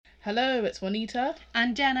Hello, it's Juanita.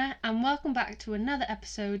 And Jenna, and welcome back to another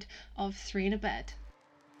episode of Three in a Bed.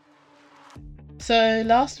 So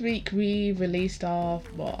last week we released our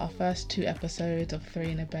first 2 episodes of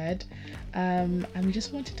Three in a Bed, and we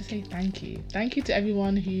just wanted to say thank you. Thank you to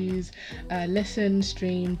everyone who's listened,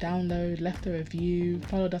 streamed, downloaded, left a review,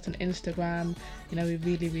 followed us on Instagram. You know, we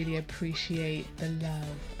really appreciate the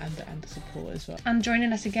love and the support as well. And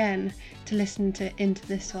joining us again to listen into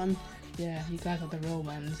this one. Yeah, you guys are the real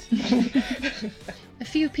ones. A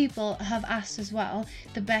few people have asked as well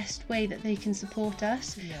the best way that they can support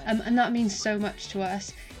us, Yeah. And that means so much to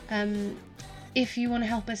us. If you want to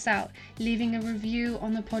help us out, leaving a review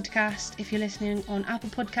on the podcast, if you're listening on Apple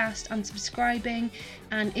Podcast, and subscribing,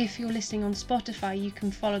 and if you're listening on Spotify, you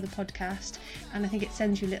can follow the podcast, and I think it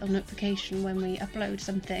sends you a little notification when we upload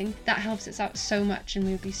something. That helps us out so much, and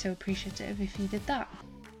we would be so appreciative if you did that.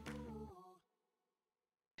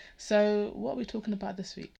 So what are we talking about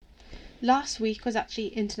this week? Last week was actually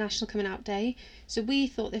International Coming Out Day, so we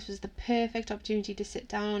thought this was the perfect opportunity to sit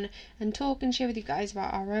down and talk and share with you guys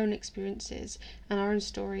about our own experiences and our own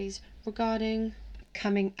stories regarding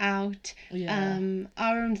coming out,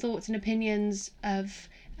 our own thoughts and opinions of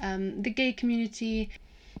the gay community.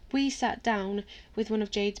 We sat down with one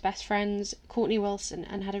of Jade's best friends, Courtney Wilson,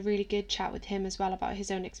 and had a really good chat with him as well about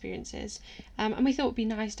his own experiences. And we thought it would be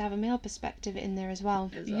nice to have a male perspective in there as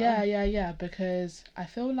well. Yeah, because I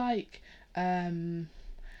feel like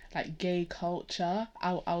gay culture,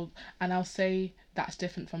 I'll say that's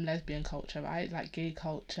different from lesbian culture, right? Like gay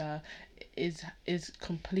culture is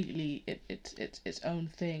completely its own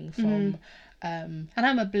thing from and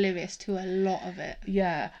I'm oblivious to a lot of it.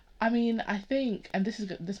 Yeah. I mean, I think, and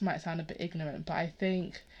this might sound a bit ignorant, but I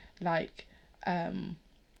think like a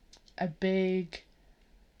big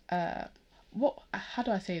how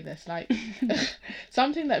do I say this? Like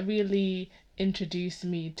something that really introduced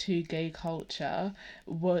me to gay culture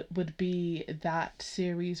would be that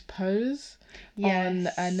series Pose.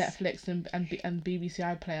 Yes. On Netflix and BBC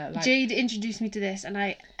iPlayer. Like, Jade introduced me to this, and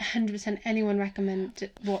I 100% anyone recommend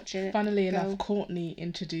watch it. Funnily enough, Courtney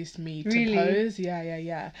introduced me to Pose.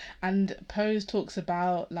 Yeah. And Pose talks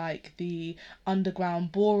about like the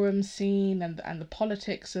underground ballroom scene and the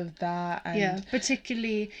politics of that. And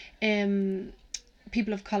particularly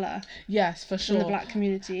people of colour. Yes, for sure. In the black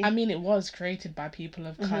community. I mean, it was created by people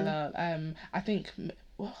of colour. I think,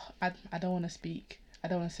 I don't want to speak. I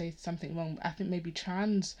don't want to say something wrong. I think maybe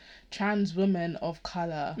trans women of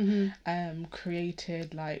colour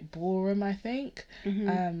created like ballroom, I think.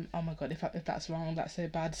 Oh my god, if that's wrong, that's so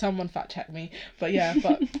bad. Someone fact check me. But yeah,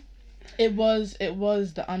 it was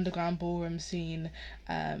the underground ballroom scene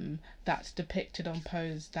that's depicted on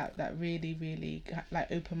Pose that really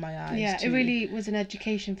like opened my eyes. Yeah, it really was an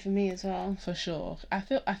education for me as well. For sure. I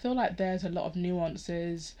feel like there's a lot of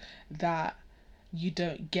nuances that you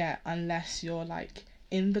don't get unless you're like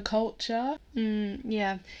in the culture.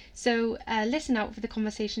 Yeah. So listen out for the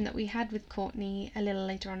conversation that we had with Courtney a little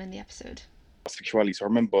later on in the episode. Sexuality. So I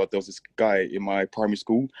remember there was this guy in my primary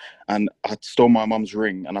school, and I stole my mum's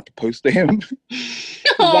ring and I proposed to him.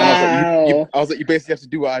 Wow. I was like, you basically have to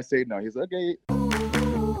do what I say now. He's like, okay.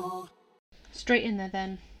 Straight in there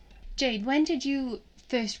then. Jade, when did you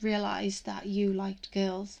first realise that you liked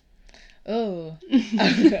girls? Oh.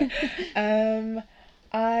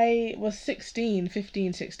 I was 16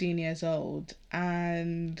 years old,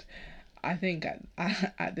 and I think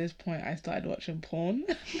at this point I started watching porn.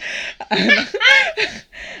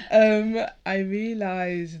 I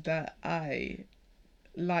realised that I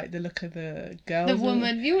liked the look of the girls. The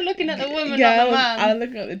woman. You were looking at the woman, yeah, not the man. I was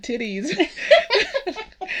looking at the titties.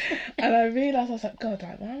 And I realised, I was like, God,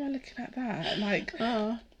 like, why am I looking at that? Like,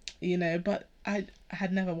 you know, but I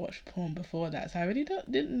had never watched porn before that, so I really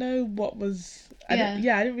didn't know what was. I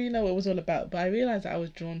didn't really know what it was all about. But I realised that I was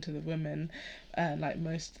drawn to the women,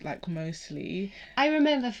 mostly. I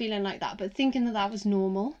remember feeling like that, but thinking that was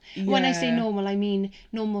normal. Yeah. When I say normal, I mean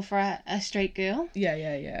normal for a straight girl.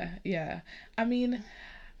 Yeah. I mean,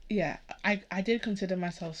 yeah, I did consider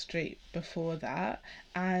myself straight before that,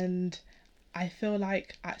 and I feel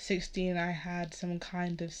like at 16 I had some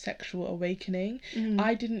kind of sexual awakening.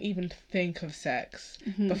 I didn't even think of sex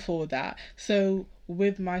before that. So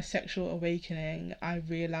with my sexual awakening, I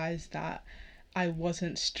realised that I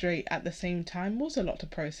wasn't straight at the same time was a lot to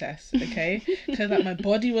process, okay? Because like my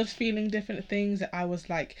body was feeling different things. I was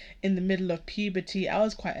like in the middle of puberty. I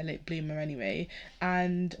was quite a late bloomer anyway,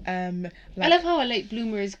 and I love how a late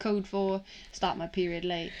bloomer is code for start my period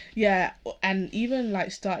late. Yeah, and even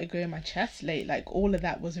like started growing my chest late. Like all of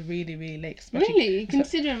that was really, really late. Really,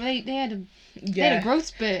 considering they had a growth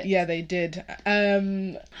spurt. Yeah, they did.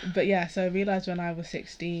 But yeah, so I realised when I was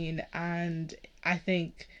 16, and I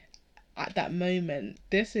think at that moment,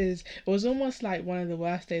 it was almost like one of the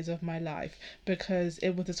worst days of my life, because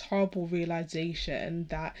it was this horrible realisation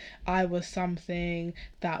that I was something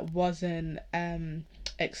that wasn't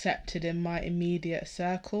accepted in my immediate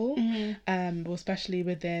circle, especially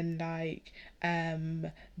within like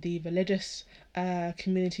the religious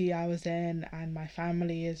community I was in, and my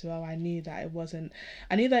family as well. I knew that it wasn't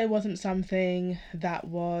something that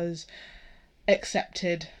was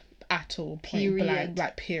accepted at all, point blank,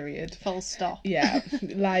 like period, full stop. Yeah,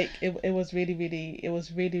 like it was really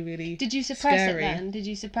Did you suppress scary. it then? Did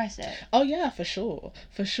you suppress it? Oh yeah, for sure.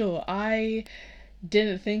 I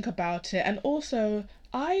didn't think about it, and also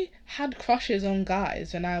I had crushes on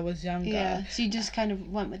guys when I was younger. Yeah, so you just kind of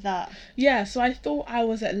went with that. Yeah, so I thought I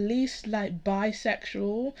was at least like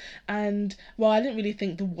bisexual, and well, I didn't really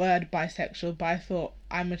think the word bisexual, but I thought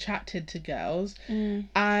I'm attracted to girls,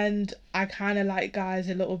 and I kind of like guys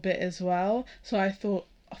a little bit as well. So I thought,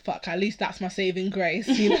 oh, fuck, at least that's my saving grace,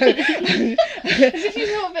 you know. As if you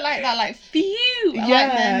thought of it like that, like phew.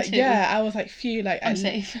 I was like phew, like I'm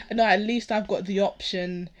safe. No, at least I've got the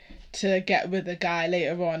option to get with a guy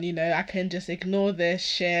later on, you know. I can just ignore this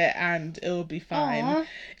shit and it'll be fine. Aww.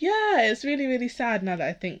 Yeah, it's really, really sad now that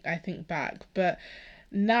I think back, but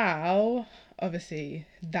now obviously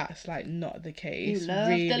that's like not the case. You love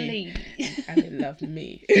really. the ladies. And they love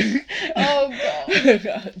me. Oh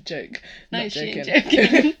god. Joke. No, Not she joking. ain't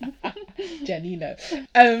joking. Jen, you know.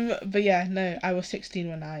 But yeah, no, I was 16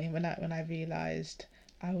 when I realised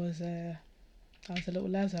I was a little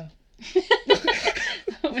leather.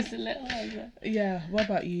 That was a little leather. Yeah, what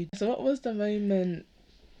about you? So what was the moment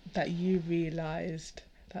that you realised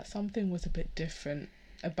that something was a bit different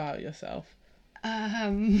about yourself?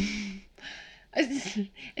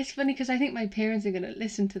 It's funny because I think my parents are going to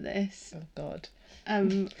listen to this. Oh God.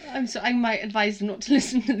 I might advise them not to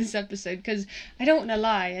listen to this episode because I don't want to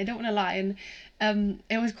lie, and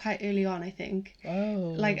it was quite early on, I think.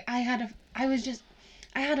 Oh. Like I had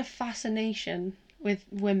a fascination with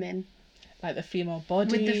women. Like the female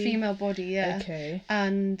body? With the female body, yeah. Okay.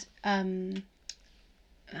 And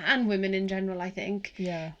women in general, I think.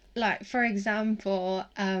 Yeah. Like, for example,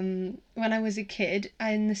 when I was a kid,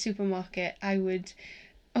 in the supermarket, I would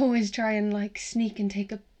always try and, like, sneak and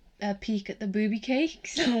take a peek at the Boobie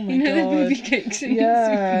cakes. Oh my God. God. The Boobie cakes in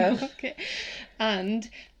the supermarket. And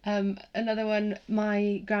another one,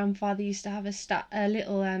 my grandfather used to have a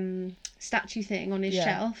little statue thing on his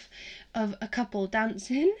shelf of a couple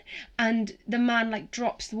dancing, and the man like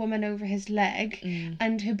drops the woman over his leg,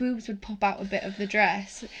 and her boobs would pop out a bit of the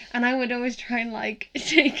dress, and I would always try and like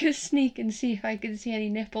take a sneak and see if I could see any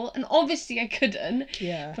nipple, and obviously I couldn't.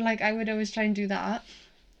 Yeah. But like I would always try and do that,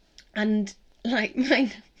 and like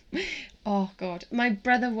my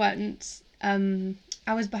brother once,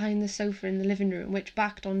 I was behind the sofa in the living room, which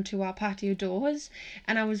backed onto our patio doors,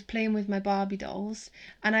 and I was playing with my Barbie dolls,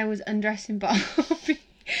 and I was undressing Barbie.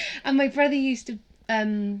 And my brother used to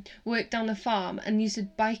work down the farm and used to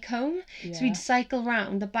bike home, so we'd cycle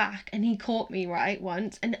round the back, and he caught me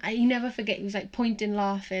once, and I never forget, he was like pointing,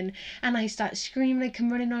 laughing, and I start screaming, I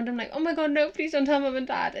come running around, I'm like, oh my God, no, please don't tell Mum and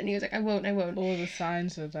Dad, and he was like, I won't. All the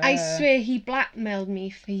signs are there. I swear he blackmailed me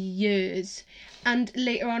for years, and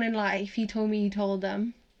later on in life he told me he told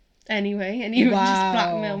them anyway, and he would just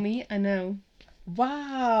blackmail me. I know.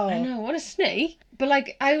 Wow. I know, what a snake. But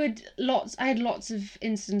like I had lots of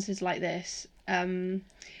instances like this, and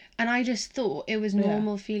I just thought it was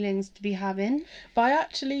normal feelings to be having. But I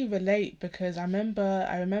actually relate, because I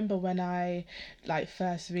remember when I like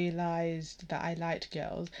first realised that I liked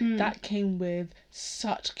girls, that came with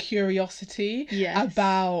such curiosity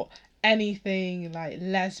about anything like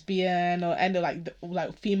lesbian or any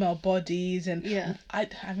like female bodies, and I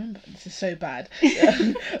remember, this is so bad,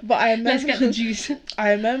 but I remember, let's get the juice.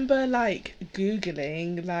 I remember like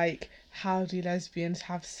googling like how do lesbians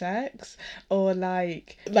have sex, or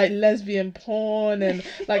like lesbian porn, and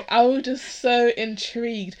like I was just so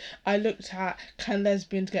intrigued. I looked at, can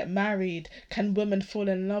lesbians get married, can women fall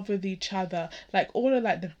in love with each other, like all of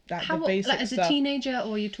like the basic like as stuff. a teenager,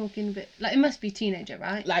 or you're talking a bit like, it must be teenager,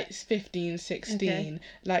 right? Like 15, 16. Okay.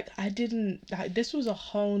 Like I didn't, like, this was a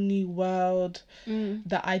whole new world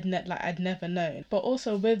that I'd never known. But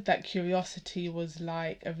also with that curiosity was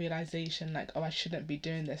like a realization, like, oh, I shouldn't be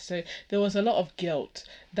doing this. So there was a lot of guilt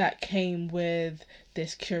that came with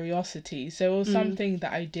this curiosity. So it was something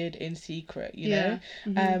that I did in secret, you know.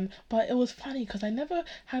 But it was funny because I never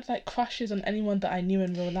had like crushes on anyone that I knew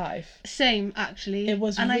in real life. Same, actually. It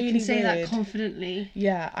was and really I can say weird. that confidently.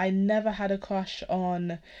 Yeah, I never had a crush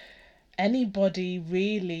on anybody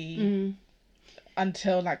really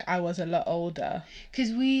until like I was a lot older.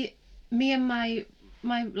 Because me and my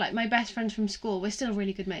best friends from school, we're still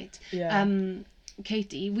really good mates. Yeah.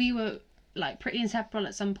 Katie, we were like pretty inseparable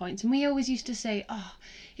at some points, and we always used to say, oh,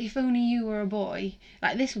 if only you were a boy,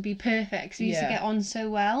 like this would be perfect. So we used to get on so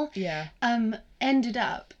well. Yeah. Ended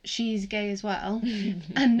up, she's gay as well.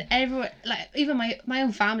 And everyone, like even my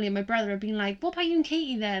own family and my brother have been like, what about you and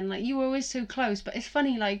Katie then? Like, you were always so close. But it's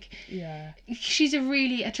funny, like, yeah, she's a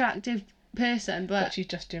really attractive person, but she's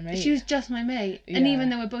just your mate. She was just my mate. Yeah. And even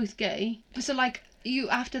though we're both gay, so like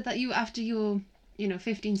after you're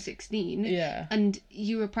 15, 16, yeah, and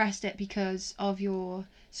you repressed it because of your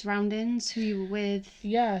surroundings, who you were with.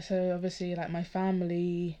 Yeah, so obviously like my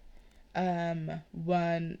family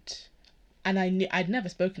weren't, and I'd never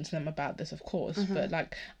spoken to them about this, of course, but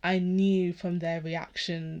like I knew from their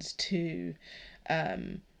reactions to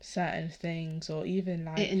certain things, or even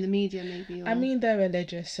like in the media maybe, or... I mean, they're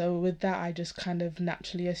religious, so with that I just kind of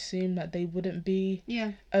naturally assumed that they wouldn't be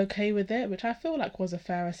okay with it, which I feel like was a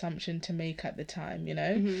fair assumption to make at the time, you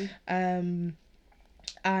know.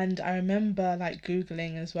 And I remember like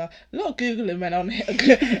Googling as well. A lot of Googling went on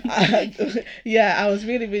here. Yeah, I was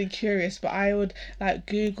really, really curious, but I would like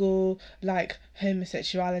Google like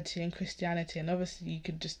homosexuality and Christianity, and obviously you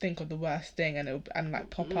could just think of the worst thing, and it would like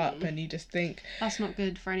pop up, and you just think that's not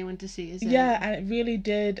good for anyone to see, is it? Yeah, and it really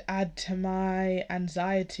did add to my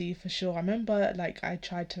anxiety for sure. I remember like I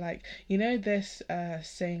tried to like, you know, this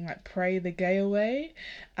saying like pray the gay away,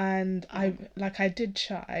 and I did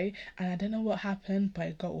try, and I don't know what happened, but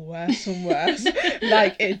it got worse and worse.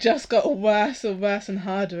 Like it just got worse and worse and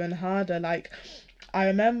harder. Like I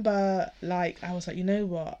remember, like, I was like, you know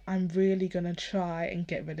what, I'm really gonna try and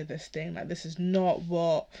get rid of this thing. Like, this is not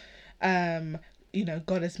what,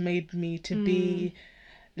 God has made me to be.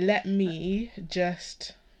 Let me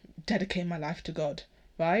just dedicate my life to God,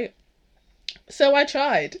 right? So I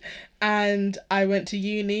tried, and I went to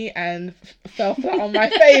uni and fell flat on my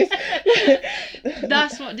face.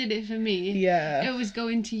 That's what did it for me. Yeah. It was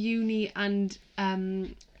going to uni and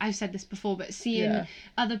I've said this before, but seeing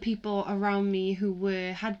other people around me who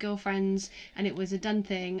had girlfriends, and it was a done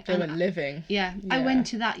thing. They were living. Yeah. I went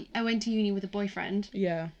to uni with a boyfriend.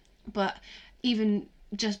 Yeah. But even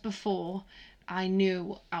just before, I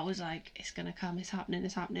knew, I was like, it's gonna come, it's happening.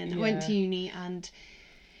 Yeah. I went to uni and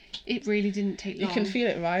it really didn't take long. You can feel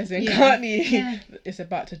it rising, can't you? Yeah. It's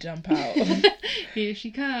about to jump out. Here she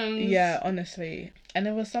comes. Yeah, honestly. And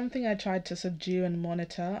it was something I tried to subdue and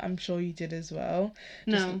monitor. I'm sure you did as well.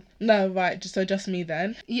 No, right. Just me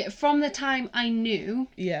then. Yeah, from the time I knew.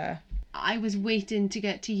 Yeah. I was waiting to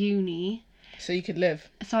get to uni. So you could live.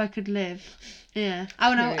 So I could live. Yeah.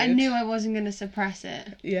 I knew I wasn't going to suppress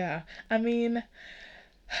it. Yeah. I mean,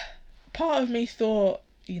 part of me thought,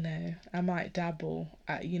 I might dabble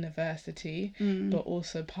at university, but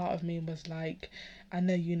also part of me was like, I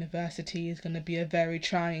know university is going to be a very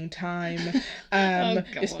trying time,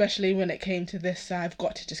 especially when it came to this, so I've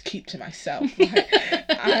got to just keep to myself, right?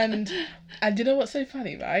 and you know what's so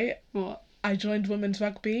funny, right? What? I joined women's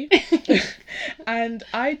rugby, and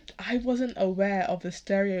I wasn't aware of the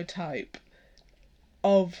stereotype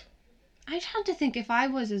of... I had to think if I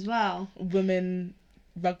was as well. Women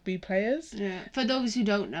rugby players. Yeah. For those who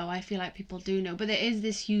don't know, I feel like people do know, but there is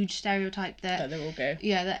this huge stereotype that they're all gay.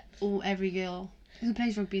 Yeah, that every girl who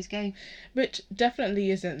plays rugby is gay. Which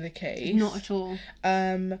definitely isn't the case. Not at all.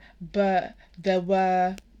 But there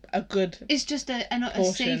were a good... It's just a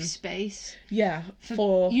safe space. Yeah,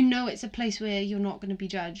 it's a place where you're not going to be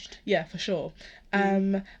judged. Yeah, for sure.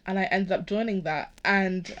 And I ended up joining that,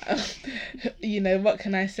 and what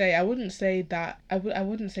can I say? I wouldn't say that I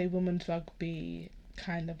wouldn't say women's rugby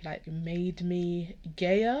kind of like made me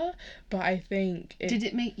gayer, but I think did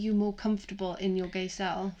it make you more comfortable in your gay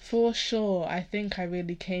self? For sure. I think I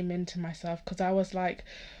really came into myself because I was like,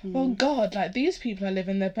 oh God, like these people are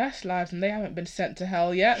living their best lives and they haven't been sent to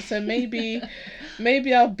hell yet, so maybe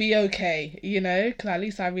I'll be okay, you know, because at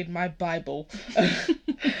least I read my Bible.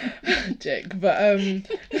 Joke, but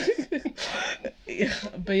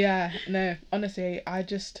but yeah, no, honestly, I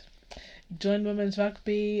just joined women's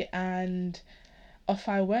rugby and off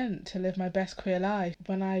I went to live my best queer life.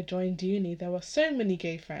 When I joined uni, there were so many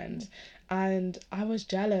gay friends, and I was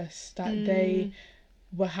jealous that they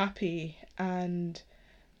were happy and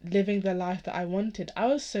living the life that I wanted. I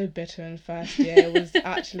was so bitter in first year. It was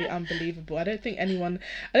actually unbelievable. I don't think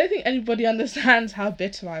anybody understands how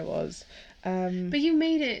bitter I was. But you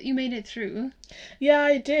made it through. Yeah,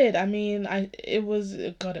 I did. I mean, it was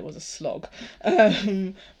a slog.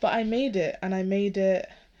 But I made it, and I made it,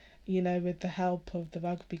 you know, with the help of the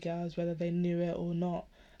rugby girls, whether they knew it or not.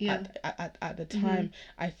 Yeah. At the time,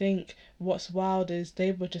 I think what's wild is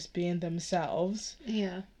they were just being themselves.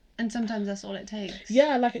 Yeah. And sometimes that's all it takes.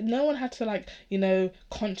 Yeah, like no one had to, like, you know,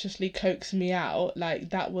 consciously coax me out. Like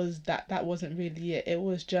that wasn't really it. It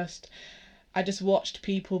was just, I just watched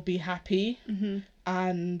people be happy,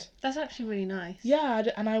 and that's actually really nice. Yeah,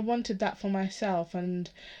 and I wanted that for myself, and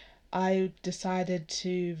I decided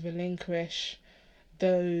to relinquish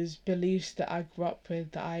those beliefs that I grew up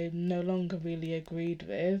with that I no longer really agreed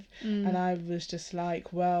with, and I was just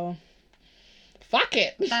like, well, fuck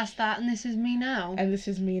it. That's that, and this is me now. And this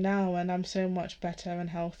is me now, and I'm so much better and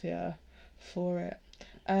healthier for it.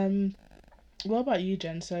 What about you,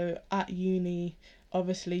 Jen? So at uni,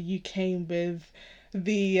 obviously you came with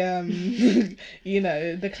the you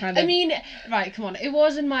know, the kind of, I mean, right, come on, it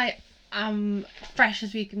wasn't my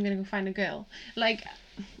freshest week I'm gonna go find a girl. Like,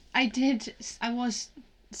 I was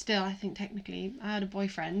still, I think technically I had a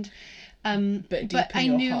boyfriend, but I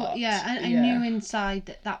knew heart, I knew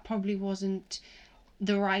inside that probably wasn't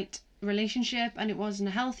the right relationship, and it wasn't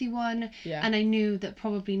a healthy one, and I knew that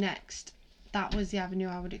probably next that was the avenue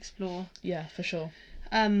I would explore. Yeah, for sure.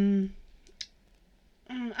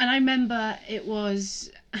 And I remember I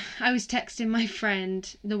was texting my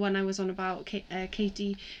friend, the one I was on about,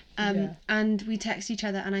 Katie, and we texted each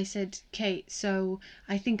other, and I said, Kate, so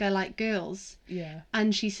I think I like girls. Yeah.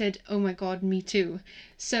 And she said, oh my God, me too.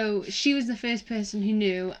 So she was the first person who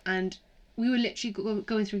knew, and we were literally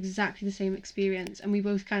going through exactly the same experience, and we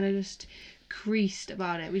both kind of just creased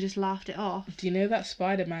about it. We just laughed it off. Do you know that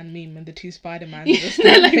Spider-Man meme when the two Spider-Mans were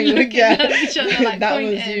standing looking at each other, like that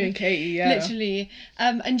was you and Katie, yeah. Literally.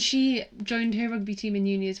 And she joined her rugby team in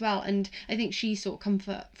uni as well, and I think she sought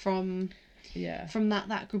comfort from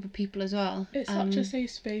that group of people as well. It's such a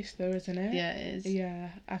safe space though, isn't it? Yeah, it is. Yeah,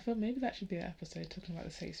 I feel maybe that should be an episode talking about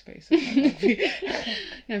the safe space.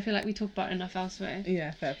 I feel like we talk about it enough elsewhere.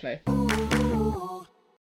 Yeah, fair play.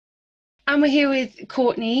 And we're here with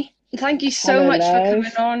Courtney. Thank you so much for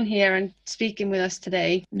coming on here and speaking with us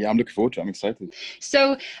today. Yeah, I'm looking forward to it. I'm excited.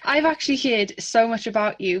 So I've actually heard so much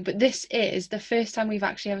about you, but this is the first time we've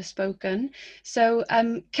actually ever spoken. So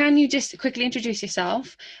can you just quickly introduce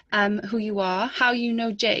yourself, who you are, how you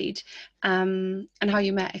know Jade, and how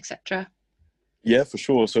you met, etc.? Yeah, for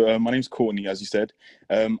sure. So my name's Courtney, as you said.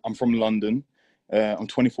 I'm from London. I'm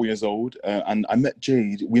 24 years old, and I met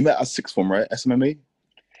Jade. We met at sixth form, right? SMMA?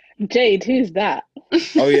 Jade, who's that?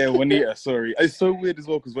 Oh yeah, Juanita, sorry. It's so weird as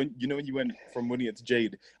well, because when you went from Juanita to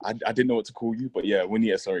Jade, I didn't know what to call you, but yeah,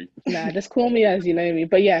 Juanita, sorry. Nah, just call me as you know me.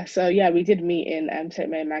 But yeah, so yeah, we did meet in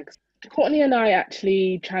St. Mary Mags. Courtney and I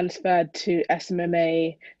actually transferred to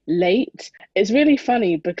SMMA late. It's really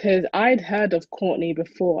funny because I'd heard of Courtney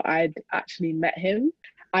before I'd actually met him.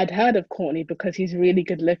 I'd heard of Courtney because he's really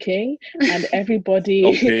good looking, and everybody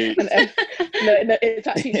Okay. no, it's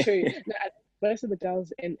actually true. No, most of the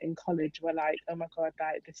girls in college were like, oh my God,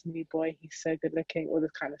 like this new boy, he's so good looking, all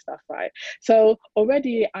this kind of stuff, right? So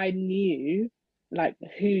already I knew like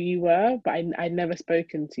who you were, but I'd never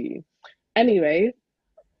spoken to you. Anyway,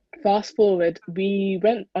 fast forward, we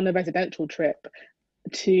went on a residential trip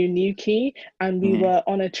to Newquay, and we were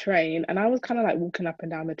on a train, and I was kind of like walking up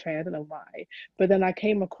and down the train, I don't know why, but then I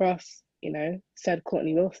came across, you know, said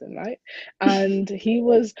Courtney Wilson, right? And he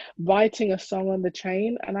was writing a song on the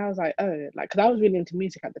train, and I was like, oh, like, because I was really into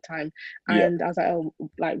music at the time, and I was like, oh,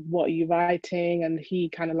 like, what are you writing? And he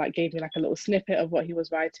kind of like gave me like a little snippet of what he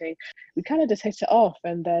was writing. We kind of just hit it off,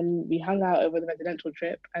 and then we hung out over the residential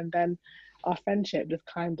trip, and then our friendship just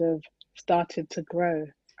kind of started to grow.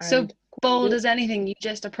 So bold as anything, you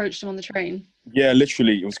just approached him on the train? Yeah,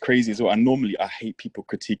 literally, it was crazy as well. And normally, I hate people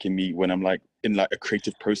critiquing me when I'm like in like a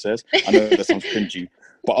creative process. I know that sounds cringy,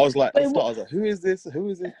 but I was like, at Wait, the start, I was like, who is this? Who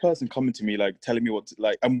is this person coming to me like telling me what to,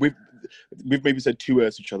 like? And we've maybe said 2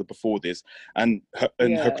 words to each other before this, and her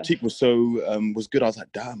Yeah. critique was so was good. I was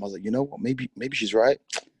like, damn. I was like, you know what? Maybe she's right.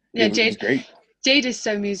 Yeah, It was great. Jade is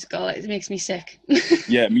so musical. It makes me sick.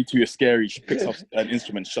 Yeah, me too. It's scary. She picks up an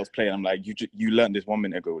instrument, starts playing. I'm like, you learned this 1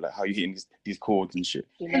 minute ago. Like, how you hitting these chords and shit.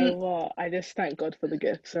 You know what? I just thank God for the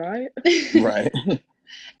gifts, right? Right.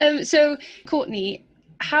 So, Courtney,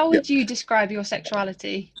 how Yeah. would you describe your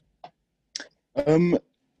sexuality?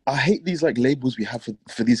 I hate these like labels we have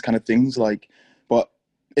for these kind of things. Like, but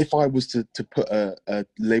if I was to put a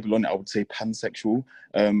label on it, I would say pansexual.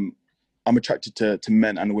 I'm attracted to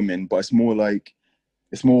men and women, but it's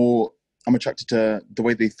more I'm attracted to the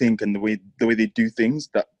way they think and the way they do things.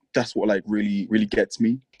 That's what like really gets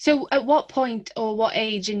me. So, at what point or what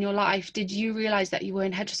age in your life did you realize that you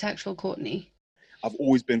weren't heterosexual, Courtney? I've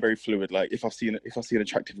always been very fluid. Like if I see an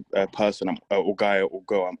attractive person, or guy or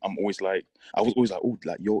girl, I was always like, oh,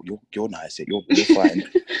 like you're nice, you're fine.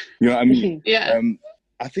 You know what I mean? Yeah.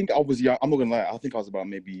 I think I was young. I'm not gonna lie. I think I was about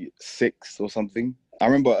maybe 6 or something. I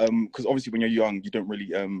remember because obviously when you're young, you don't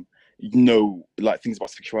really know like things about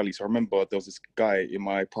sexuality. So I remember there was this guy in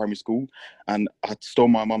my primary school, and I stole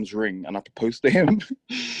my mum's ring and I proposed to him.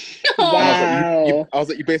 Wow. I was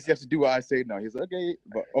like, you basically have to do what I say now. He's like, okay,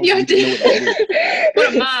 but obviously you didn't know what that was.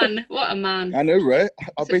 What a man! What a man! I know, right? I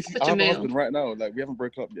have a male. husband right now. Like we haven't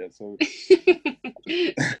broken up yet, so.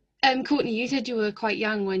 Courtney, you said you were quite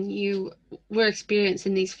young when you were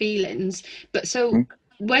experiencing these feelings, but so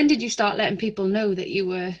when did you start letting people know that you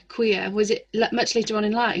were queer? Was it much later on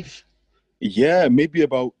in life? Yeah, maybe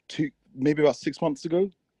about 6 months ago.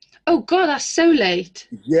 Oh God, that's so late.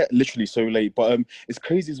 Yeah, literally so late. But it's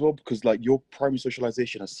crazy as well because like your primary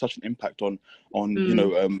socialization has such an impact on you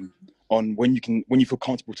know on when you feel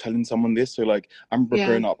comfortable telling someone this. So like I remember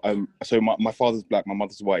growing up. So my father's black, my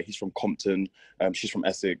mother's white. He's from Compton. She's from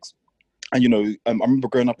Essex. And I remember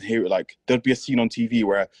growing up and hearing like there'd be a scene on TV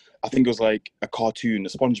where I think it was like a cartoon, a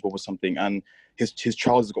SpongeBob or something, and his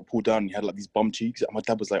trousers got pulled down and he had like these bum cheeks. And my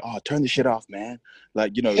dad was like, "Oh, turn the shit off, man!"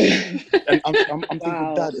 Like and I'm thinking,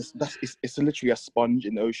 Wow. Dad, it's literally a sponge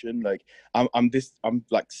in the ocean. Like I'm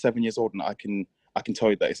like 7 years old and I can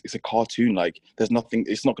tell you that it's a cartoon. Like there's nothing.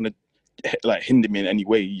 It's not gonna like hinder me in any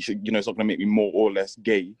way. It's not gonna make me more or less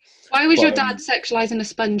gay. Why was your dad sexualizing a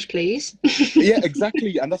sponge, please? Yeah,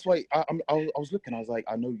 exactly, and that's why I was looking. I was like,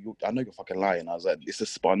 I know you're fucking lying. I was like, it's a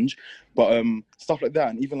sponge, but stuff like that,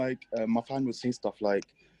 and even like my family would say stuff like,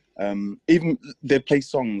 even they'd play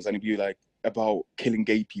songs and it'd be like about killing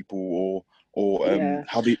gay people or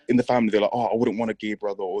how they in the family they're like, oh, I wouldn't want a gay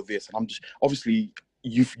brother or this, and I'm just obviously.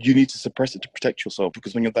 You need to suppress it to protect yourself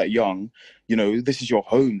because when you're that young, this is your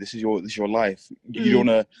home, this is your life. You don't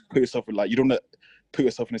want to put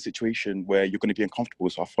yourself in a situation where you're going to be uncomfortable.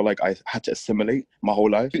 So I feel like I had to assimilate my whole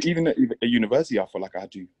life. Even at university, I felt like I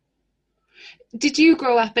had to. Did you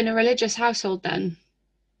grow up in a religious household then?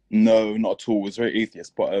 No, not at all. It was very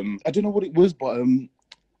atheist, but I don't know what it was, but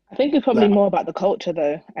I think it's probably more about the culture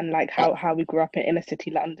though, and like how we grew up in inner city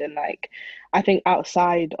London. Like, I think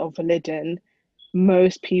outside of religion,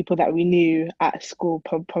 most people that we knew at school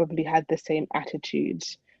probably had the same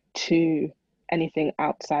attitudes to anything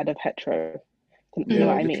outside of hetero. You know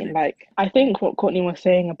what I mean? Like, I think what Courtney was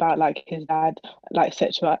saying about like his dad, like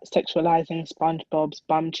sexualizing SpongeBob's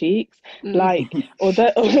bum cheeks, like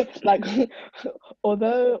although it's like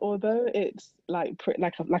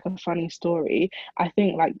like a funny story, I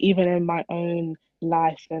think like even in my own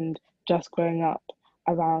life and just growing up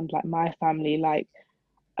around like my family, like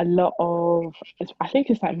a lot of I think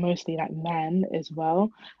it's like mostly like men as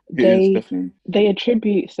well. They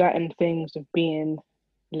attribute certain things of being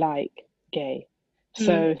like gay.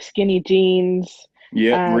 So skinny jeans,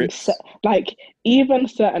 like even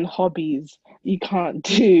certain hobbies you can't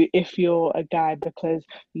do if you're a guy because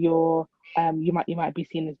you're you might be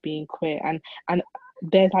seen as being queer, and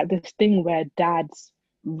there's like this thing where dads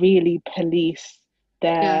really police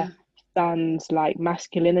their sons like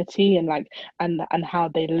masculinity and like and how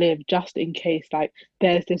they live just in case like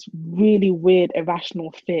there's this really weird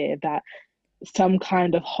irrational fear that some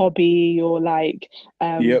kind of hobby or like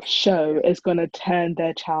show is going to turn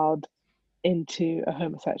their child into a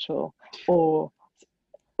homosexual or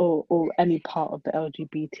any part of the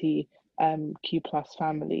LGBT Q plus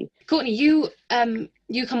family. Courtney, you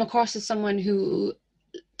come across as someone who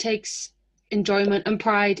takes enjoyment and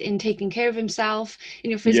pride in taking care of himself,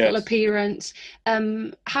 in your physical appearance.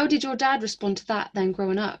 How did your dad respond to that then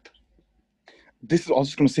growing up? this is, I was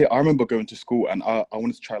just gonna say, I remember going to school and I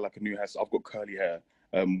wanted to try like a new hair. So I've got curly hair.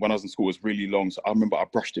 When I was in school, it was really long. So I remember I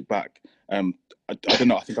brushed it back. I don't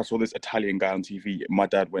know. I think I saw this Italian guy on TV. My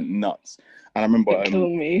dad went nuts, and I remember Kill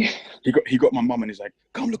me. he got my mum and he's like,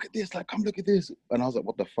 "Come look at this! Like, come look at this!" And I was like,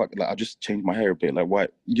 "What the fuck?" Like, I just changed my hair a bit. Like, why?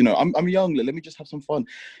 You know, I'm young. Like, let me just have some fun.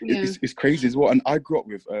 Yeah. It's crazy as well. And I grew up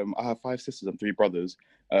with I have 5 sisters and 3 brothers.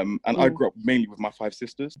 And I grew up mainly with my 5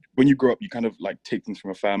 sisters. When you grow up, you kind of like take things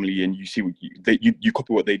from a family and you see what you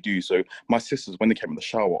copy what they do. So my sisters, when they came in the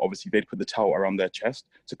shower, obviously they'd put the towel around their chest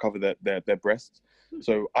to cover their breasts.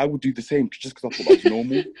 So I would do the same just because I thought that was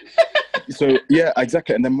normal. So yeah,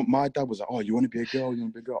 exactly. And then my dad was like, "Oh, you want to be a girl? You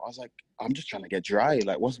want to be a girl?" I was like, "I'm just trying to get dry.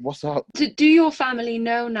 Like, what's up?" Do your family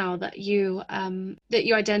know now that you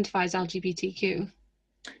identify as LGBTQ?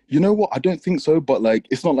 You know what? I don't think so. But like,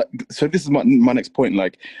 it's not like. So this is my next point.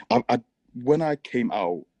 Like, I when I came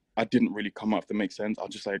out, I didn't really come out. If that makes sense. I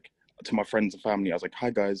just like to my friends and family. I was like, "Hi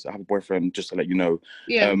guys, I have a boyfriend." Just to let you know.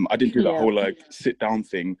 Yeah. I didn't do that Yeah. whole like sit down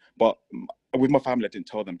thing, but. With my family, I didn't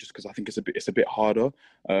tell them just because I think it's a bit harder.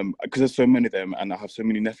 Because there's so many of them, and I have so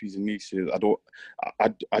many nephews and nieces. I want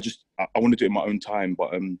to do it in my own time.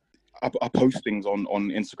 But I post things on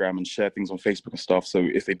Instagram and share things on Facebook and stuff. So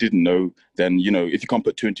if they didn't know, then you know, if you can't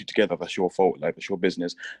put 2 and 2 together, that's your fault. Like that's your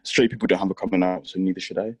business. Straight people don't have a coming out, so neither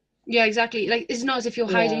should I. Yeah, exactly. Like, it's not as if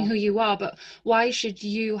you're hiding Yeah. who you are, but why should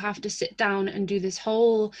you have to sit down and do this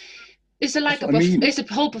whole? It's That's what I mean. it's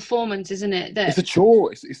a whole performance, isn't it? It's a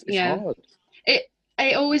chore. It's Yeah. hard.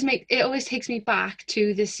 It always takes me back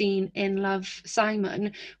to the scene in Love,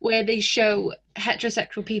 Simon, where they show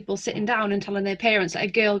heterosexual people sitting down and telling their parents, like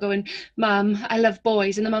a girl going, "Mum, I love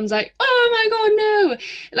boys," and the mum's like, "Oh my God, no!"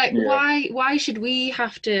 Like, Yeah. why should we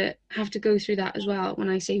have to go through that as well? When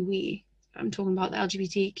I say we, I'm talking about the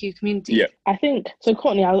LGBTQ community. Yeah. I think so,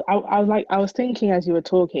 Courtney. I was thinking as you were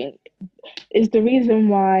talking, is the reason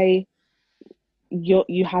why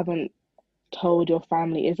you haven't told your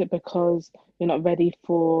family, is it because you're not ready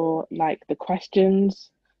for like the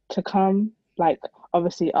questions to come, like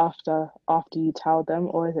obviously after you tell them,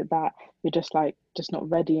 or is it that you're just like just not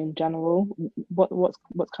ready in general? What's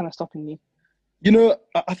kind of stopping you? You know,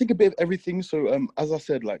 I think a bit of everything. So, as I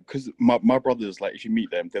said, like, because my brothers, like, if you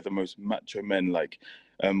meet them, they're the most macho men. Like,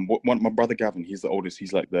 my brother Gavin, he's the oldest.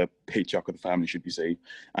 He's like the patriarch of the family, should we say?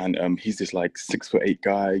 And he's this like 6'8"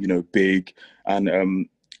 guy, you know, big, and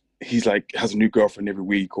he's like has a new girlfriend every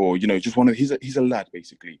week, or you know, just he's a lad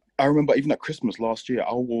basically. I remember even at Christmas last year,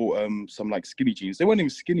 I wore some like skinny jeans. They weren't even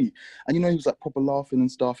skinny, and you know, he was like proper laughing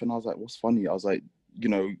and stuff. And I was like, "What's funny?" I was like, you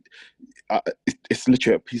know, it's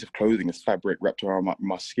literally a piece of clothing, it's fabric wrapped around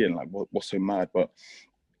my skin. Like, what's so mad? But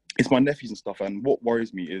it's my nephews and stuff. And what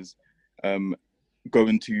worries me is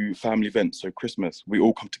going to family events. So Christmas, we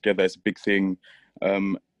all come together. It's a big thing,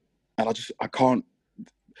 and I can't,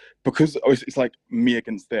 because it's like me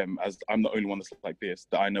against them, as I'm the only one that's like this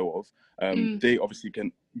that I know of. They obviously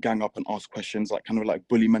can gang up and ask questions, like kind of like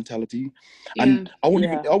bully mentality. Yeah. And I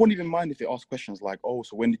won't even mind if they ask questions like, "Oh,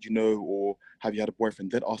 so when did you know?" or "Have you had a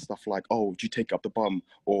boyfriend?" They'd ask stuff like, "Oh, do you take up the bum?"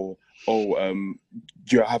 or "Oh,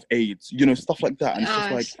 do you have AIDS?" You know, stuff like that. And it's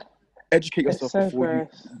just like, educate yourself so before you.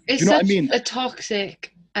 It's Do you know what I such mean? a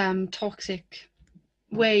toxic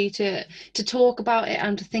way to talk about it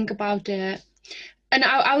and to think about it. And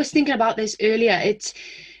I was thinking about this earlier. It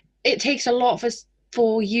takes a lot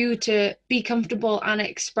for you to be comfortable and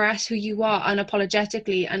express who you are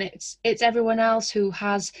unapologetically, and it's everyone else who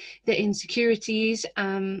has the insecurities.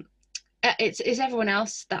 It's everyone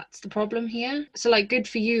else that's the problem here. So like, good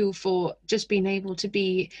for you for just being able to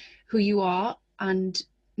be who you are and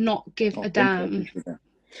not give a damn.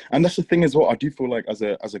 And that's the thing as well. I do feel like as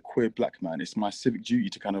a queer black man, it's my civic duty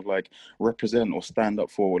to kind of like represent or stand up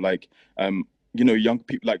for like you know, young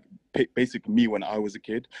people, like basically me when I was a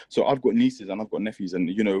kid. So I've got nieces and I've got nephews, and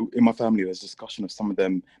you know, in my family there's discussion of some of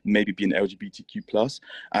them maybe being LGBTQ plus,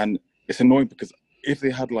 and it's annoying because if they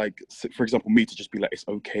had like, for example, me to just be like, it's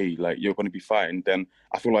okay, like you're going to be fine, then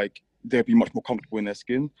I feel like they'll be much more comfortable in their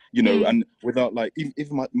skin, you know. And without like,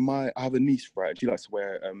 even my I have a niece, right? She likes to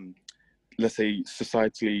wear let's say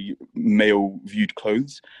societally male viewed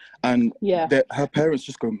clothes, and her parents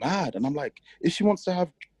just go mad. And I'm like, if she wants to have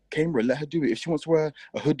Cambria, let her do it. If she wants to wear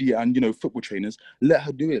a hoodie and, you know, football trainers, let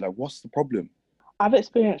her do it. Like, what's the problem? I've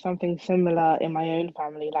experienced something similar in my own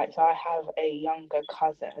family. Like, so I have a younger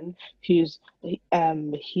cousin who's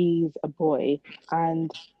he's a boy,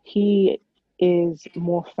 and he is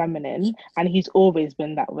more feminine, and he's always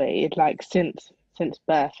been that way. It's like since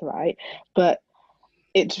birth, right? But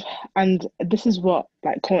and this is what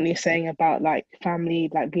like Courtney is saying about like family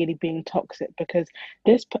like really being toxic, because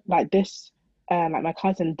this like my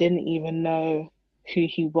cousin didn't even know who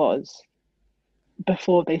he was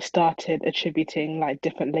before they started attributing like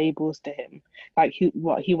different labels to him. Like he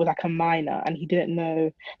was like a minor and he didn't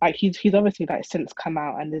know, like he's obviously like since come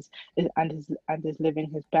out and is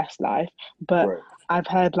living his best life. But Right. I've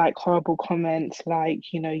heard like horrible comments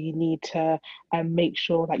like, you know, you need to make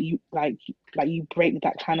sure that you break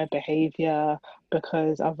that kind of behavior,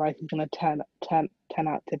 because otherwise he's gonna turn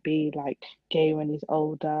out to be like gay when he's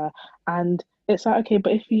older. And it's like, okay,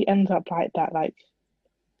 but if he ends up like that, like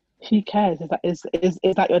who cares? Is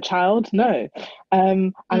that your child? No.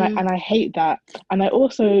 And I hate that. And I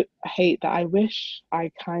also hate that I wish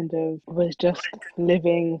I kind of was just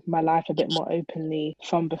living my life a bit more openly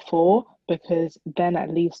from before, because then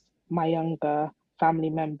at least my younger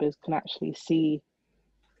family members can actually see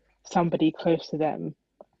somebody close to them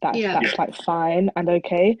that's like fine and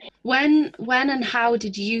okay. When and how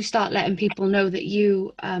did you start letting people know that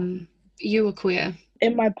you were queer?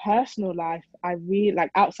 In my personal life, I really like,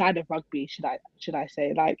 outside of rugby, should I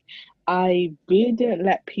say, like I really didn't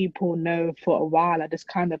let people know for a while. I just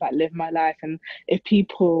kind of like lived my life, and if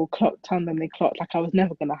people clocked on them, they clocked. Like I was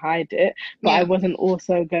never gonna hide it, but I wasn't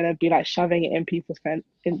also gonna be like shoving it in people's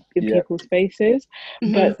faces.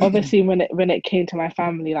 But obviously, when it came to my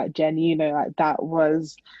family, like Jen, you know, like that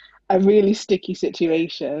was a really sticky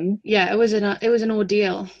situation. Yeah, it was an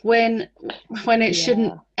ordeal when it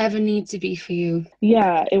shouldn't ever need to be for you.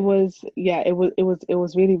 It was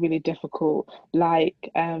really, really difficult. Like,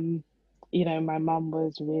 you know, my mum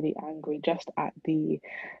was really angry just at the,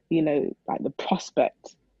 you know, like the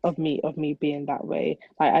prospect of me being that way.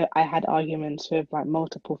 Like I had arguments with like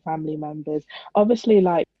multiple family members. Obviously,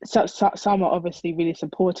 like some are obviously really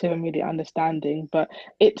supportive and really understanding, but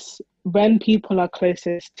it's when people are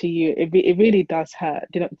closest to you, it really does hurt.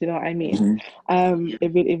 Do you know what I mean?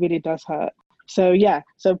 It really does hurt. So yeah,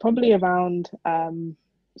 so probably around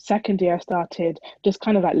second year I started just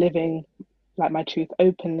kind of like living like my truth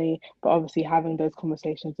openly, but obviously having those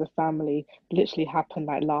conversations with family literally happened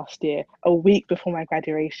like last year, a week before my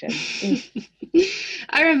graduation.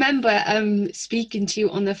 I remember speaking to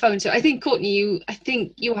you on the phone. So I think Courtney,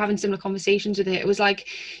 you were having similar conversations with it. It was like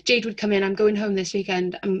Jade would come in, I'm going home this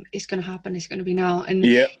weekend, it's going to happen, it's going to be now, and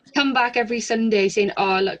come back every Sunday saying,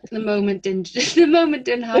 oh look, the moment didn't happen, it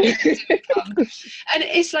didn't come. And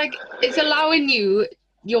it's like, it's allowing you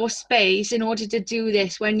your space in order to do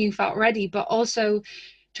this when you felt ready, but also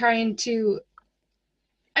trying to,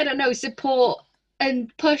 I don't know, support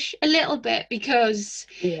and push a little bit because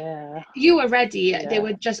you were ready. There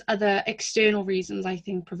were just other external reasons, I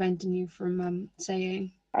think, preventing you from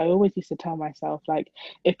saying. I always used to tell myself, like,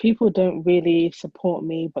 if people don't really support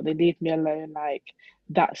me but they leave me alone, like,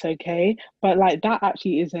 that's okay. But like that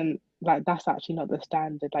actually isn't, like, that's actually not the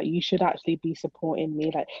standard. Like, you should actually be supporting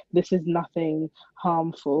me. Like, this is nothing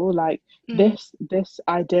harmful. Like this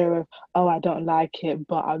idea of, oh, I don't like it,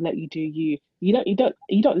 but I'll let you do you. You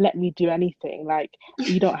don't let me do anything. Like,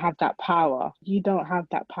 you don't have that power. You don't have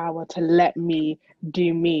that power to let me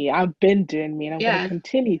do me. I've been doing me and I'm going to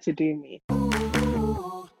continue to do me.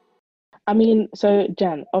 I mean, so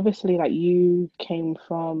Jen, obviously, like, you came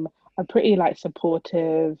from a pretty like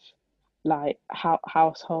supportive like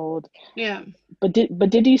household. Yeah. But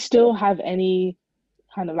did you still have any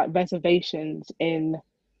kind of like reservations in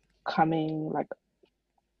coming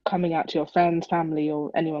out to your friends, family,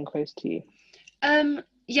 or anyone close to you?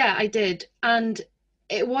 Yeah, I did. And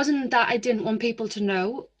it wasn't that I didn't want people to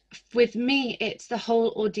know. With me, it's the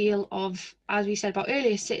whole ordeal of, as we said about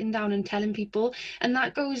earlier, sitting down and telling people. And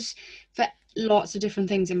that goes for lots of different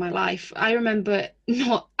things in my life. I remember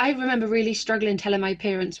really struggling telling my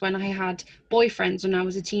parents when I had boyfriends when I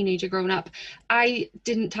was a teenager growing up. I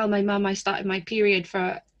didn't tell my mum I started my period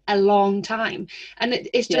for a long time. And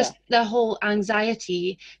it's just the whole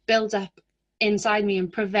anxiety builds up inside me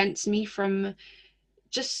and prevents me from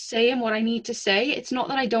just saying what I need to say. It's not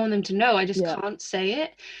that I don't want them to know, I just can't say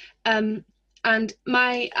it. And when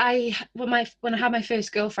I had my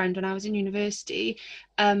first girlfriend when I was in university,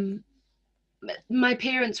 my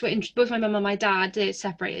parents were both my mum and my dad, they're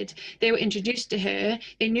separated. They were introduced to her.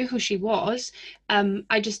 They knew who she was.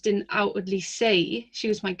 I just didn't outwardly say she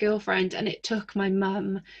was my girlfriend, and it took my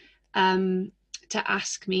mum to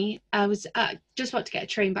ask me. I was just about to get a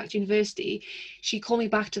train back to university. She called me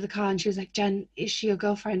back to the car and she was like, Jen, is she your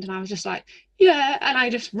girlfriend? And I was just like, yeah. And I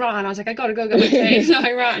just ran. I was like, I gotta go get my train. So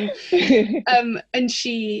I ran. And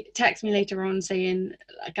she texted me later on saying,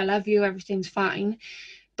 like, I love you, everything's fine.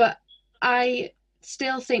 But I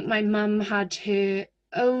still think my mum had her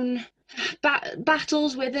own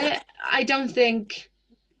battles with it. I don't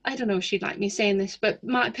know if she'd like me saying this, but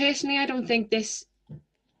personally, I don't think this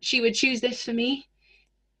she would choose this for me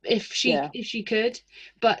if Yeah. she could.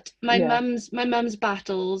 But my Yeah. mum's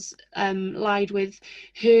battles lied with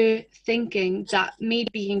her thinking that me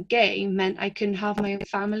being gay meant I couldn't have my own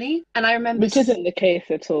family. And I remember Which isn't the case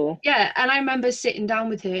at all. yeah, and I remember sitting down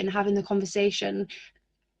with her and having the conversation.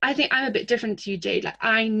 I think I'm a bit different to you, Jade. Like,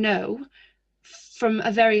 I know from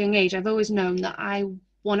a very young age, I've always known that I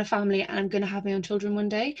want a family and I'm going to have my own children one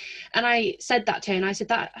day. And I said that to her, and I said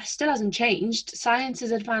that still hasn't changed. Science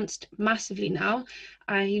has advanced massively now.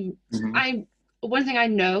 I, Mhm. I, one thing I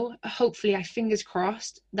know, hopefully, I fingers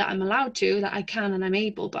crossed that I'm allowed to, that I can and I'm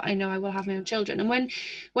able, but I know I will have my own children. And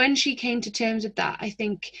when she came to terms with that, I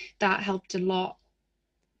think that helped a lot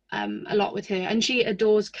with her. And she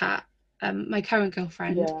adores Kat, my current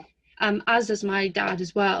girlfriend, Yeah. as does my dad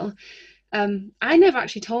as well. I never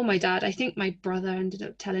actually told my dad. I think my brother ended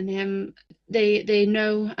up telling him. They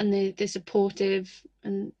know and they're supportive,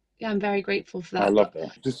 and yeah, I'm very grateful for I that. love But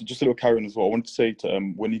that. Just a little Karen as well. I wanted to say to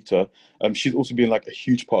Juanita, she's also been like a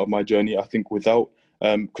huge part of my journey. I think without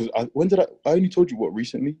because when did I only told you what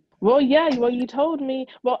recently? Well, yeah, well, you told me,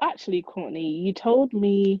 well, actually, Courtney, you told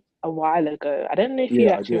me a while ago. I don't know if you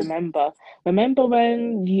Yeah, I actually did. remember. Remember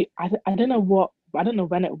when I don't know what, I don't know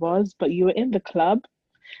when it was, but you were in the club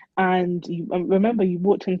and you remember you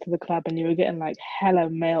walked into the club and you were getting like hella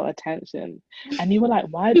male attention. And you were like,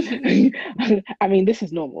 why? I mean, this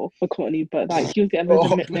is normal for Courtney, but like he was getting loads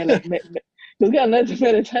of Oh, he was getting loads of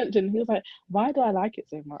male attention. He was like, why do I like it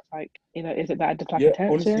so much? Like, is it that I just like yeah,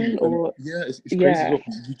 honestly, attention or, yeah, it's crazy as yeah. well.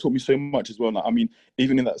 'Cause you taught me so much as well. Like, I mean,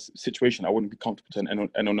 even in that situation, I wouldn't be comfortable telling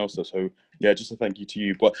anyone else. So yeah, just a thank you to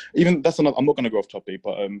you. But even that's another. I'm not going to go off topic,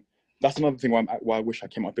 but that's another thing why I wish I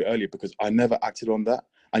came up a bit earlier because I never acted on that.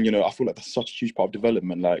 And I feel like that's such a huge part of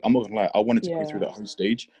development. Like I'm not gonna lie, I wanted to go through Yeah, that whole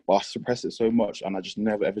stage, but I suppressed it so much, and I just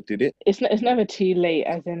never ever did it. it's never too late.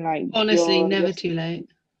 As in, like honestly, never too late.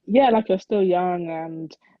 yeah, like you're still young,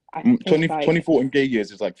 and I think 24 in gay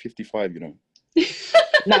years is like 55.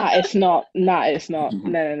 nah, it's not. Nah, it's not.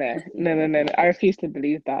 No, no, no, no, no, no, no. I refuse to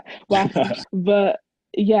believe that. But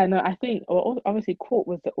yeah, no, I think well, obviously Court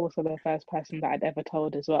was also the first person that I'd ever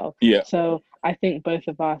told as well. Yeah, So I think both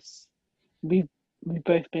of us, we've we've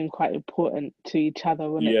both been quite important to each other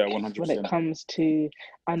yeah, when it 100%. comes to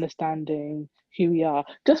understanding who we are.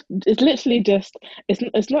 Just it's literally just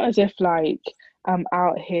it's not as if like I'm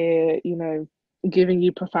out here, giving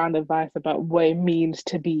you profound advice about what it means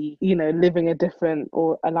to be, living a different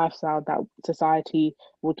or a lifestyle that society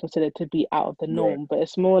would consider to be out of the Right. norm. But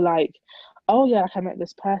it's more like, oh yeah, like I met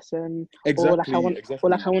this person, Exactly, or like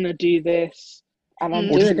exactly. I want to do this, and I'm Mm,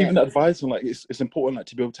 Or just doing even it. advice on like it's important like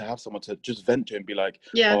to be able to have someone to just vent to and be like,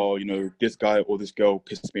 yeah. oh, this guy or this girl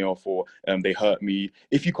pissed me off or they hurt me.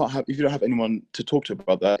 If you don't have anyone to talk to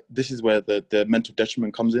about that, this is where the mental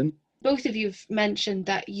detriment comes in. Both of you've mentioned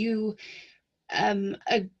that you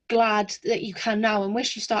are glad that you can now and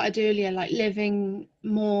wish you started earlier, like living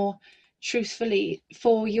more truthfully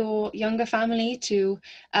for your younger family to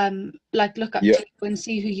like look up Yeah. to you and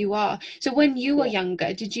see who you are. So when you were Yeah.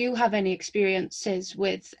 younger, did you have any experiences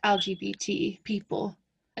with LGBT people?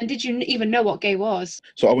 And did you even know what gay was?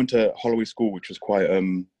 So I went to Holloway School, which was quite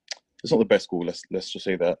it's not the best school, let's just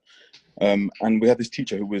say that. And we had this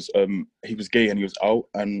teacher who was he was gay and he was out,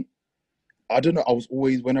 and I don't know. I was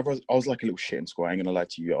always whenever I was like a little shit in school. I ain't gonna lie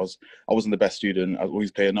to you. I wasn't the best student. I was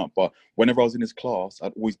always playing up. But whenever I was in his class,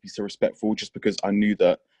 I'd always be so respectful, just because I knew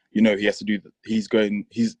that he has to do. He's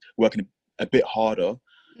working a bit harder.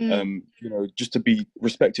 Mm, Just to be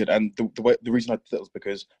respected. And the reason I did that was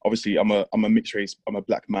because obviously I'm a mixed race. I'm a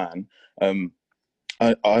black man.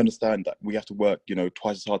 I understand that we have to work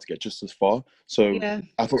twice as hard to get just as far. So yeah.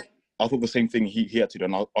 I thought the same thing he had to do,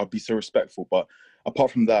 and I'd be so respectful. But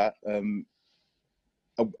apart from that,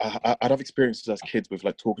 I'd have experiences as kids with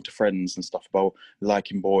like talking to friends and stuff about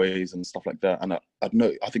liking boys and stuff like that. And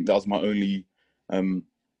I think that was my only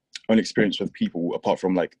experience with people apart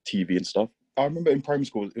from like TV and stuff. I remember in primary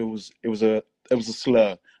school it was a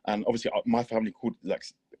slur, and obviously my family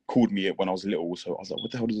called me it when I was little. So I was like,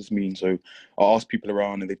 what the hell does this mean? So I asked people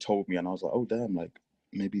around and they told me, and I was like, oh damn, like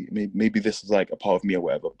maybe this is like a part of me or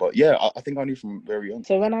whatever. But yeah, I think I knew from very young.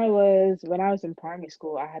 So when I was in primary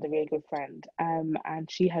school, I had a really good friend, and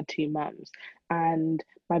she had two mums, and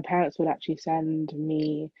my parents would actually send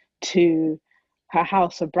me to her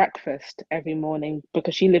house for breakfast every morning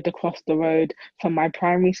because she lived across the road from my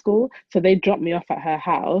primary school. So they'd drop me off at her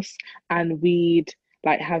house, and we'd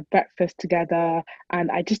like have breakfast together.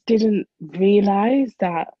 And I just didn't realize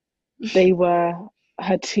that they were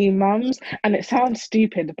her two mums. And it sounds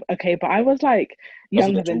stupid, okay, but I was like That's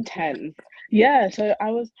younger than natural. 10. Yeah, so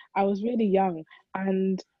I was really young,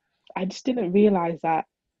 and I just didn't realize that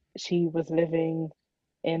she was living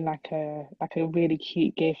in like a really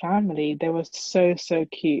cute gay family. They were so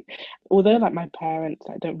cute. Although like my parents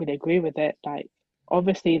like don't really agree with it, like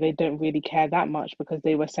obviously they don't really care that much because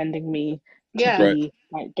they were sending me to Yeah. Right. be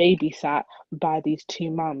like babysat by these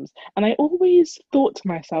two mums. And I always thought to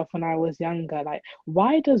myself when I was younger, like,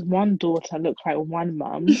 why does one daughter look like one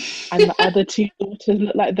mum and the other two daughters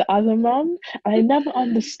look like the other mum? And I never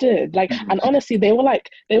understood. Like, Mhm. and honestly, they were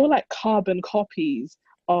like carbon copies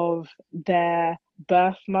of their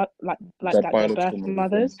Their their birth biological mothers.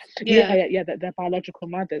 mothers. Yeah. That their biological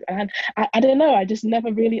mothers. And I don't know, I just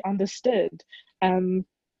never really understood.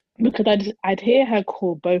 Because I'd hear her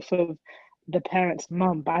call both of the parents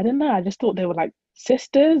mum, but I don't know, I just thought they were like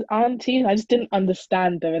sisters, aunties. I just didn't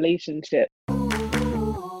understand the relationship.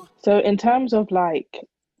 So in terms of like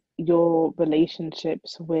your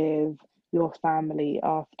relationships with your family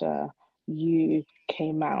after you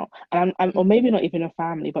came out, and or maybe not even your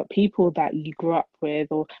family, but people that you grew up with,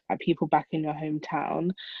 or like people back in your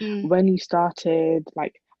hometown, Mm. when you started,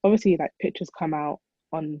 like obviously like pictures come out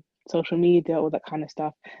on social media, all that kind of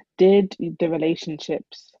stuff. Did the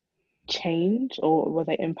relationships change, or were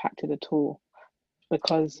they impacted at all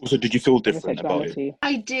because Also, did you feel of your different about it? sexuality?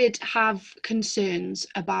 I did have concerns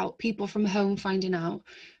about people from home finding out.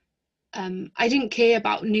 I didn't care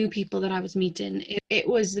about new people that I was meeting. It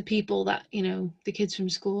was the people that, you know, the kids from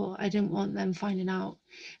school. I didn't want them finding out.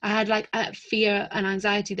 I had like a fear and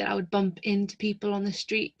anxiety that I would bump into people on the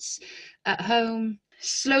streets at home.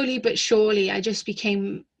 Slowly but surely, I just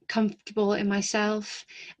became comfortable in myself.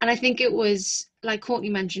 And I think it was, like Courtney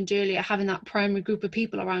mentioned earlier, having that primary group of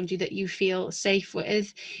people around you that you feel safe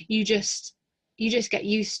with. You just get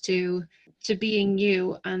used to being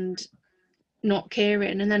you and not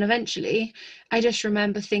caring. And then eventually I just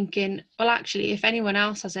remember thinking, well, actually, if anyone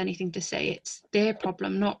else has anything to say, it's their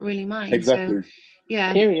problem, not really mine. So Exactly.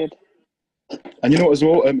 yeah. Period. And you know what, as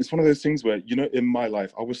well, it's one of those things where, you know, in my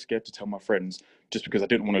life, I was scared to tell my friends just because I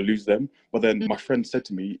didn't want to lose them. But then my friend said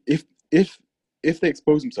to me, if they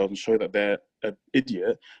expose themselves and show that they're an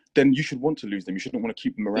idiot, then you should want to lose them. You shouldn't want to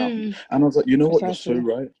keep them around. And I was like, you know what, you're so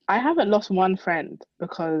Precisely. right. I haven't lost one friend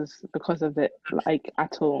because of it, like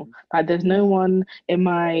at all. Like there's no one in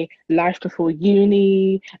my life before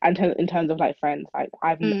uni, and in terms of like friends, like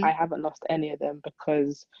I haven't lost any of them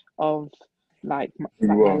because of You my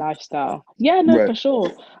are. lifestyle. Yeah, no, Right. for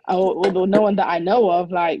sure. Or no one that I know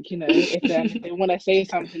of, like, you know, if they want to say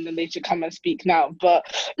something, then they should come and speak now. But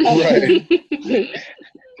Right.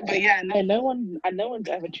 but yeah, no one's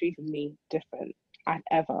ever treated me different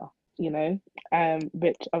ever, you know.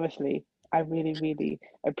 Which obviously I really, really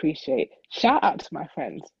appreciate. Shout out to my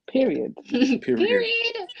friends. Period.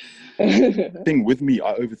 Period. Mm. Thing with me,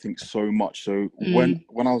 I overthink so much. So when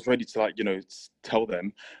I was ready to, like, you know, tell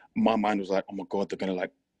them, my mind was like, oh my god, they're gonna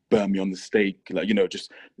like burn me on the stake, like, you know,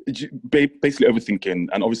 just basically overthinking.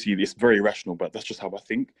 And obviously it's very irrational, but that's just how I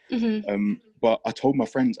think. But I told my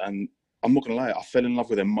friends, and I'm not gonna lie, I fell in love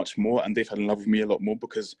with them much more, and they've fell in love with me a lot more,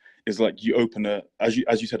 because it's like you open a, as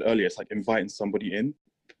you said earlier, it's like inviting somebody in.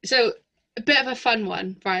 So a bit of a fun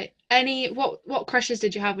one, right? What crushes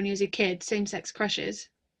did you have when you was a kid? Same-sex crushes?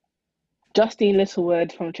 Justine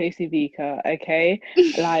Littlewood from Tracy Beaker, okay?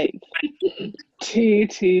 Like too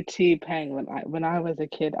peng. When I was a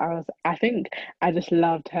kid, I think I just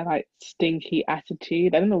loved her like stinky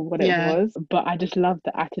attitude. I don't know what it Yeah. was, but I just loved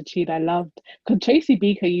the attitude. I loved, because Tracy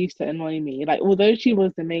Beaker used to annoy me. Like, although she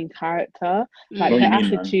was the main character, like Know what her you mean,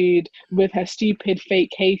 man? attitude with her stupid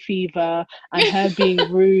fake hay fever and her being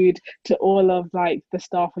rude to all of like the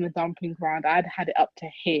staff in the dumping ground, I'd had it up to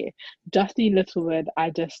here. Justine Littlewood, I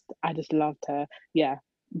just loved her. Yeah,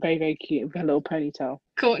 very, very cute with her little ponytail.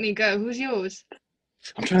 Courtney, go. Who's yours?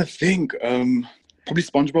 I'm trying to think. Probably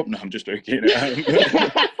SpongeBob. No, I'm just joking. I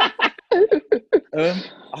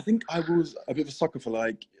think I was a bit of a sucker for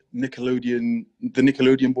like the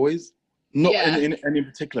Nickelodeon boys. Not Yeah. in any in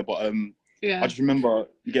particular, but I Yeah. just remember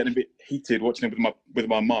getting a bit heated watching it with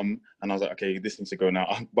my mum, and I was like, okay, this needs to go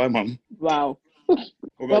now. Bye, mum. Wow.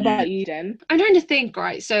 What about you, Jen? I'm trying to think,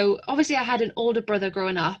 right? So obviously I had an older brother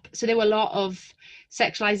growing up, so there were a lot of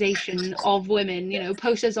sexualization of women, you know,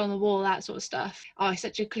 posters on the wall, that sort of stuff. Oh, it's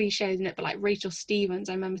such a cliche, isn't it? But like Rachel Stevens,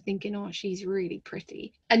 I remember thinking, oh, she's really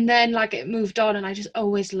pretty. And then like it moved on, and I just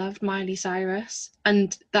always loved Miley Cyrus,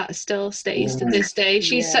 and that still stays to this day.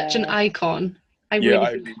 She's such an Yeah. icon. I Yeah, really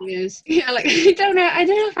I think agree. she is. Yeah, like I don't know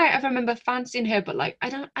if I ever remember fancying her, but like I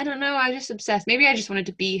don't know. I was just obsessed. Maybe I just wanted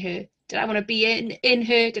to be her. Did I want to be in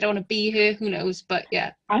her? Did I want to be her? Who knows? But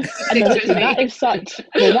yeah, I sticks know, with see, me.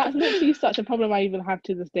 that's literally such a problem I even have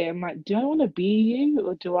to this day. I'm like, do I want to be you,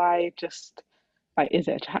 or do I just like, is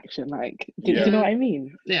it attraction? Like, do you know what I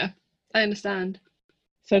mean? Yeah, I understand.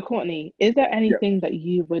 So, Courtney, is there anything that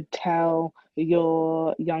you would tell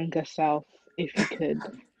your younger self if you could?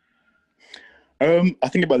 I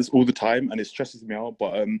think about this all the time, and it stresses me out.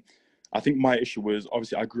 But I think my issue was,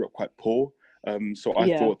 obviously I grew up quite poor. So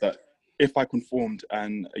I thought that if I conformed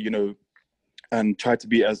and and tried to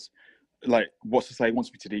be as like what society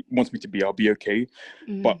wants me to be, I'll be okay.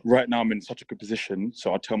 But right now I'm in such a good position,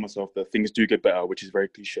 so I tell myself that things do get better, which is very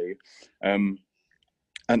cliche. And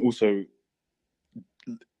also,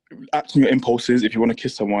 act on your impulses. If you want to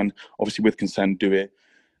kiss someone, obviously with consent, do it.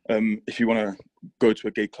 If you want to go to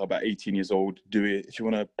a gay club at 18 years old, do it. If you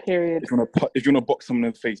want to, Period. if you want to box someone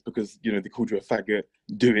in the face because they called you a faggot,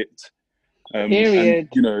 do it. Period.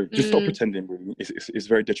 And, just stop pretending. Really, it's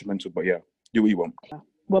very detrimental. But yeah, do what you want.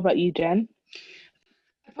 What about you, Jen?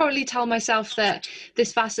 I probably tell myself that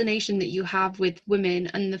this fascination that you have with women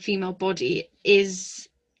and the female body is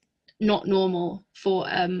not normal for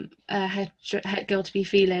a het girl to be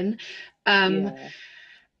feeling. And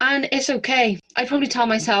it's okay. I'd probably tell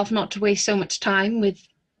myself not to waste so much time with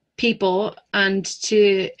people and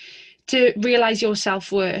to realize your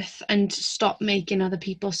self-worth and stop making other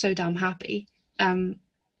people so damn happy. I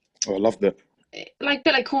love that. Like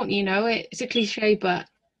Courtney, it's a cliche, but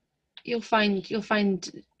you'll find your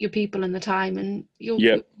people in the time, and you'll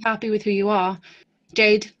be happy with who you are.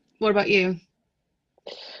 Jade, what about you?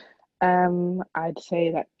 I'd say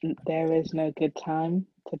that there is no good time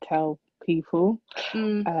to tell people.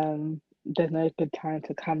 There's no good time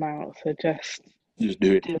to come out, so just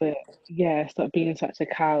do it. Yeah, stop being such a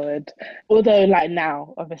coward. Although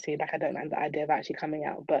now, obviously, I don't like the idea of actually coming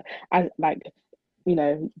out, but I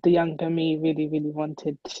the younger me really, really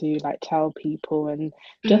wanted to tell people and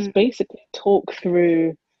just basically talk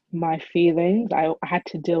through my feelings. I had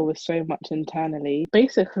to deal with so much internally.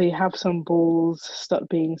 Basically have some balls, stop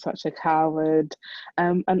being such a coward,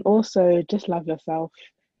 and also just love yourself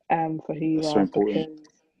for who you are. So important.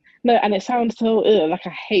 No, and it sounds so I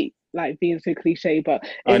hate being so cliche, but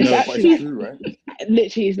I know, actually, but it's true, right?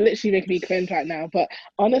 It's literally making me cringe right now. But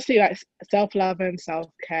honestly, self-love and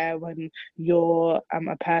self-care when you're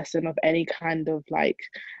a person of any kind of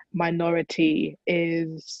minority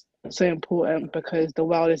is so important, because the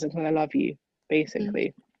world isn't going to love you,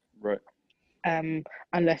 basically. Right.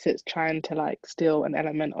 Unless it's trying to steal an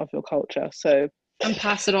element of your culture. So and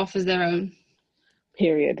pass it off as their own.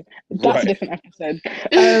 Period. That's a different episode.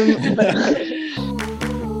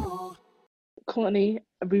 Courtney,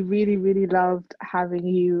 we really, really loved having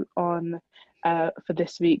you on for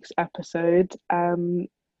this week's episode. And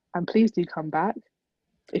please do come back.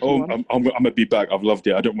 I'm gonna be back. I've loved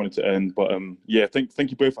it. I don't want it to end, but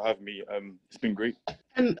thank you both for having me. It's been great.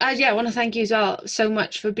 I want to thank you as well so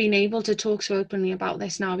much for being able to talk so openly about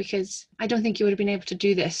this now, because I don't think you would have been able to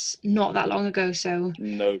do this not that long ago. So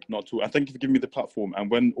no, not at all. And thank you for giving me the platform.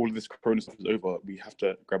 And when all of this Corona stuff is over, we have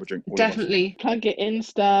to grab a drink. Definitely. Plug your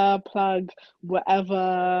Insta, plug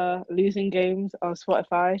whatever, Losing Games on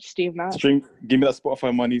Spotify. Stream that. Give me that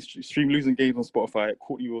Spotify money. Stream Losing Games on Spotify.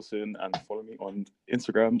 Courtney Wilson, and follow me on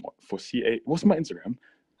Instagram for CA. What's my Instagram?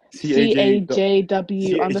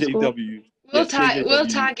 CAJW_. We'll tag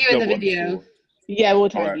you in the video. Yeah, we'll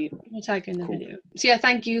tag you. We'll tag you in the video. So yeah,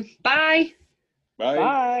 thank you. Bye.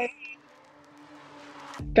 Bye.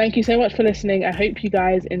 Thank you so much for listening. I hope you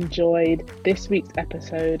guys enjoyed this week's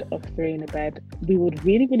episode of Three in a Bed. We would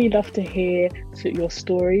really, really love to hear your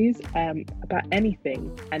stories about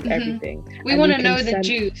anything and everything. We want to know the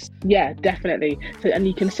juice. Yeah, definitely. And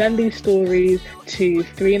you can send these stories to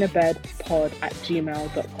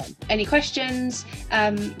 3inabedpod@gmail.com. Any questions,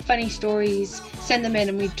 funny stories, send them in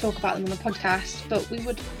and we'd talk about them on the podcast, but we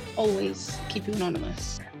would always keep you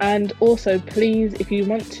anonymous. And also, please, if you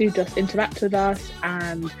want to just interact with us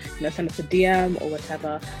and send us a DM or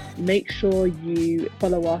whatever, make sure you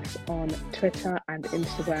follow us on Twitter and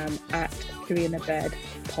Instagram at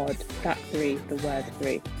 3inabedpod. That's 3, the word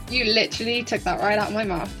 3. You literally took that right out of my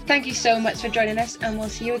mouth. Thank you so much for joining us, and we'll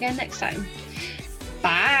see you again next time.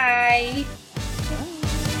 Bye.